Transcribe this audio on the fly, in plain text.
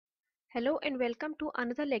Hello and welcome to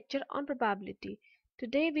another lecture on probability.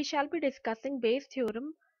 Today we shall be discussing Bayes'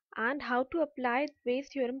 theorem and how to apply Bayes'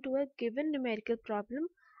 theorem to a given numerical problem,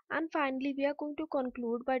 and finally we are going to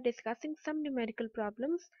conclude by discussing some numerical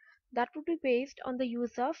problems that would be based on the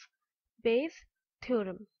use of Bayes'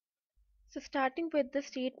 theorem. So starting with the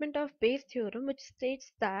statement of Bayes' theorem, which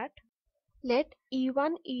states that let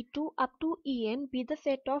E1, E2 up to En be the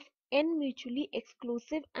set of n mutually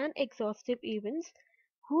exclusive and exhaustive events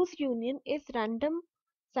whose union is random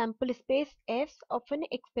sample space S of an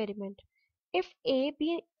experiment. If A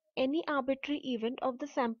be any arbitrary event of the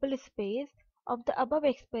sample space of the above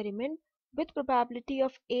experiment with probability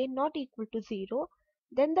of A not equal to 0,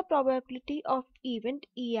 then the probability of event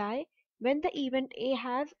EI when the event A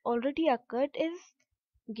has already occurred is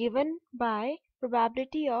given by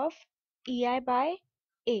probability of EI by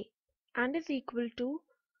A and is equal to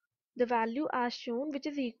the value as shown, which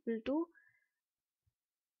is equal to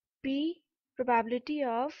P probability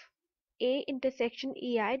of A intersection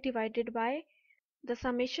EI divided by the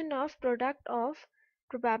summation of product of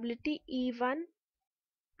probability E1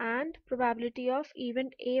 and probability of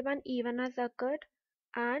event A1 has occurred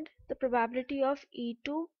and the probability of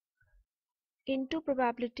E2 into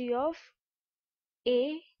probability of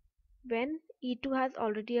A when E2 has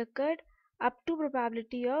already occurred up to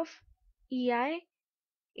probability of EI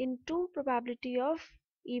into probability of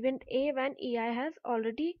event A when EI has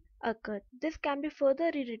already occurred. This can be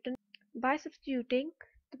further rewritten by substituting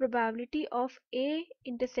the probability of A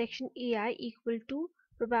intersection EI equal to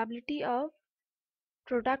probability of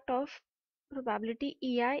product of probability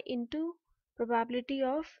EI into probability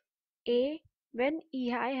of A when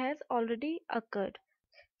EI has already occurred.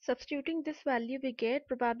 Substituting this value, we get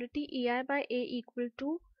probability EI by A equal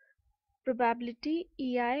to probability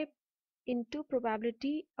EI into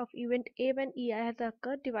probability of event A when EI has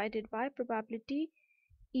occurred divided by probability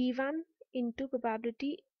E1 into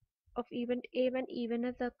probability of event A when E1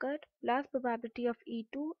 has occurred plus probability of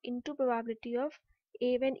E2 into probability of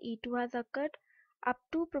A when E2 has occurred up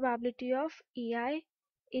to probability of EI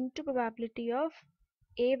into probability of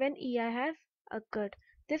A when EI has occurred.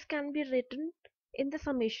 This can be written in the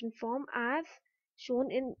summation form as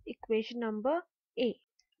shown in equation number A,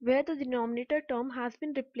 where the denominator term has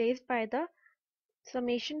been replaced by the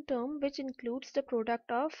summation term, which includes the product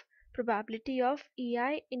of probability of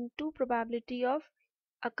EI into probability of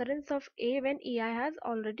occurrence of A when EI has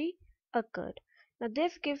already occurred. Now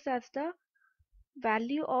this gives us the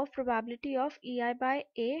value of probability of EI by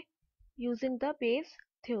A using the Bayes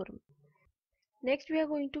theorem. Next we are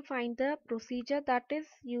going to find the procedure that is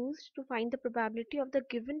used to find the probability of the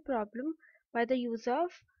given problem by the use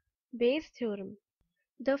of Bayes theorem.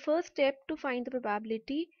 The first step to find the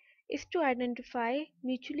probability is to identify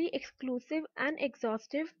mutually exclusive and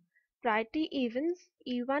exhaustive priority events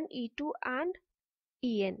E1, E2 and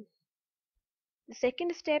En. The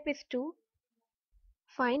second step is to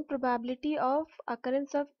find probability of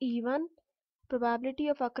occurrence of E1, probability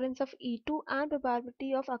of occurrence of E2 and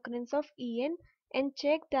probability of occurrence of En and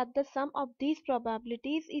check that the sum of these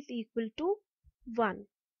probabilities is equal to 1.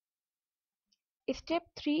 Step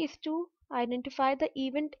 3 is to identify the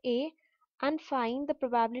event A and find the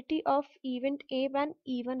probability of event A when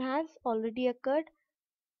E1 has already occurred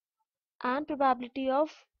and probability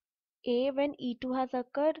of A when E2 has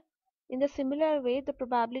occurred. In the similar way, the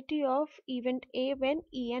probability of event A when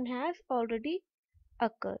En has already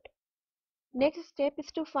occurred. Next step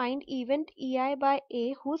is to find event EI by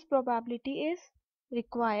A whose probability is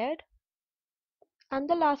required. And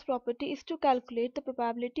the last property is to calculate the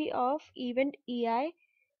probability of event EI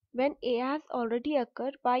when A has already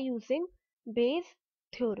occurred by using Bayes'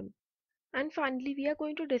 theorem. And finally, we are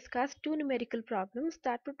going to discuss two numerical problems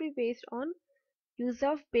that would be based on use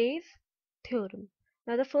of Bayes' theorem.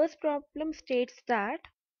 Now the first problem states that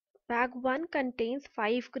bag 1 contains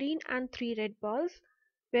 5 green and 3 red balls,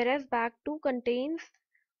 whereas bag 2 contains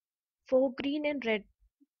 4 green and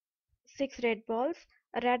 6 red balls.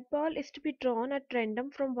 A red ball is to be drawn at random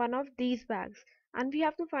from one of these bags, and we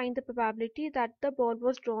have to find the probability that the ball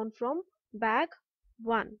was drawn from bag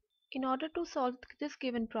 1. In order to solve this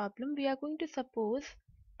given problem, we are going to suppose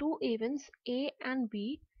two events A and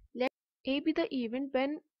B. Let A be the event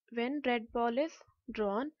when red ball is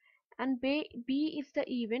drawn, and B is the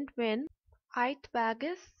event when ith bag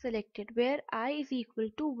is selected, where I is equal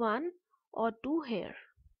to 1 or 2 here.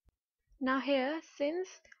 Now here, since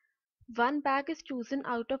one bag is chosen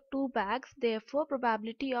out of two bags, therefore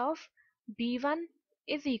probability of B1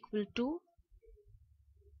 is equal to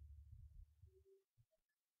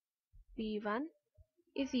B1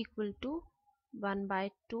 is equal to 1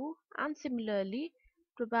 by 2, and similarly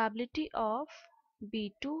probability of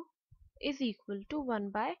B2 is equal to 1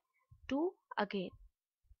 by 2 again.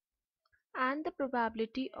 And the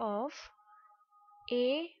probability of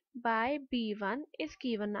A by B1 is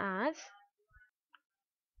given as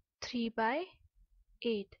 3 by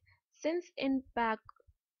 8. Since in bag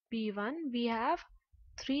B1 we have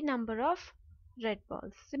 3 number of red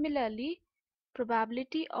balls. Similarly,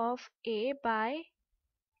 probability of A by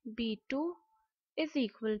B2 is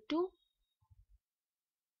equal to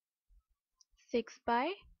 6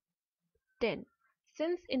 by 10.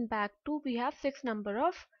 Since in bag 2 we have 6 number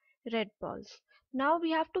of red balls. Now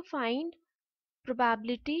we have to find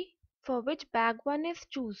probability for which bag 1 is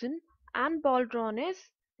chosen and ball drawn is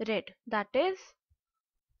red. That is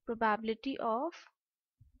probability of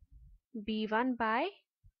B1 by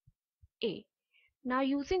A. Now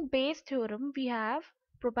using Bayes theorem we have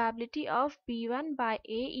probability of B1 by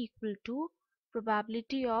A equal to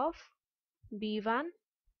probability of B1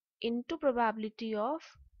 into probability of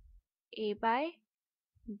A by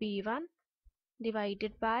B1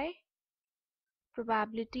 divided by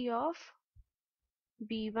probability of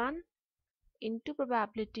B1 into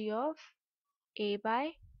probability of A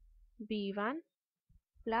by B1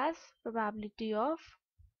 plus probability of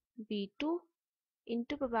B2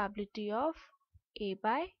 into probability of A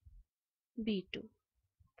by B2.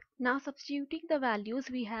 Now substituting the values,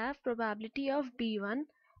 we have probability of B1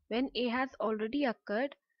 when A has already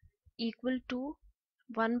occurred equal to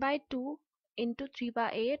 1 by 2 into 3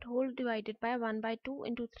 by 8 whole divided by 1 by 2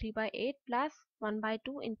 into 3 by 8 plus 1 by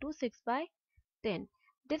 2 into 6 by 10.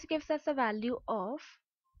 This gives us a value of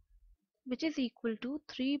which is equal to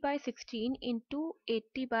 3 by 16 into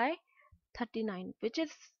 80 by 39, which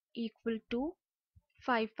is equal to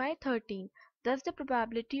 5 by 13. Thus the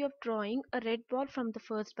probability of drawing a red ball from the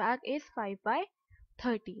first bag is 5 by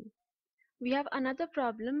 13. We have another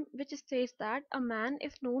problem which says that a man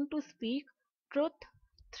is known to speak truth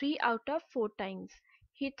 3 out of 4 times.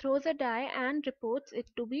 He throws a die and reports it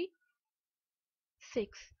to be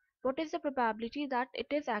 6. What is the probability that it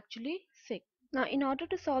is actually 6? Now in order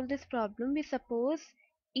to solve this problem, we suppose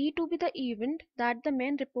E to be the event that the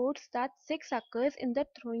man reports that 6 occurs in the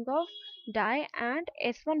throwing of die and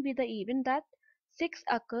S1 be the event that 6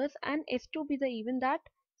 occurs and S2 be the event that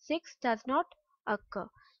 6 does not occur.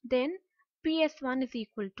 Then PS1 is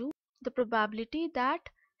equal to the probability that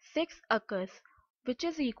 6 occurs, which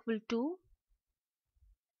is equal to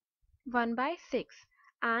 1 by 6,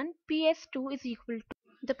 and PS2 is equal to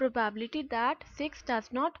the probability that 6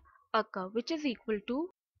 does not occur, which is equal to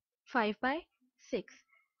 5 by 6,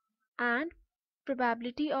 and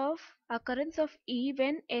probability of occurrence of E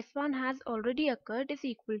when S1 has already occurred is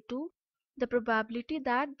equal to the probability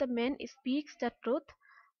that the man speaks the truth,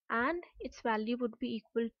 and its value would be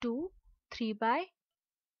equal to 3 by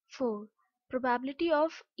 4. Probability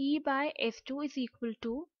of E by S2 is equal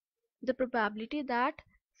to the probability that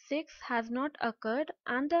 6 has not occurred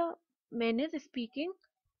and the man is speaking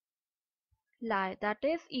lie, that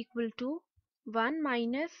is equal to 1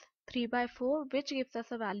 minus 3 by 4, which gives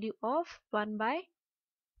us a value of 1 by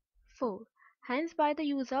 4. Hence by the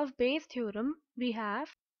use of Bayes theorem we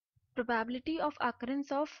have probability of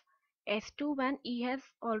occurrence of S2 when E has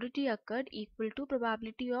already occurred equal to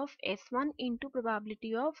probability of S1 into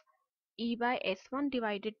probability of E by S1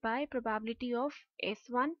 divided by probability of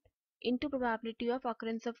S1 into probability of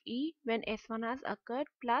occurrence of E when S1 has occurred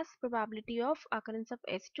plus probability of occurrence of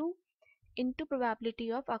S2 into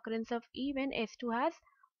probability of occurrence of E when S2 has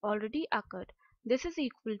already occurred. This is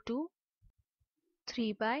equal to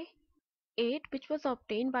 3 by 8, which was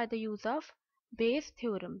obtained by the use of Bayes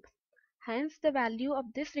theorem. Hence the value of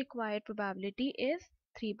this required probability is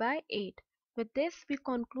 3 by 8. With this we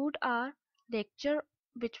conclude our lecture,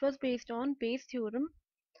 which was based on Bayes theorem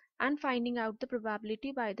and finding out the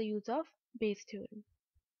probability by the use of Bayes theorem.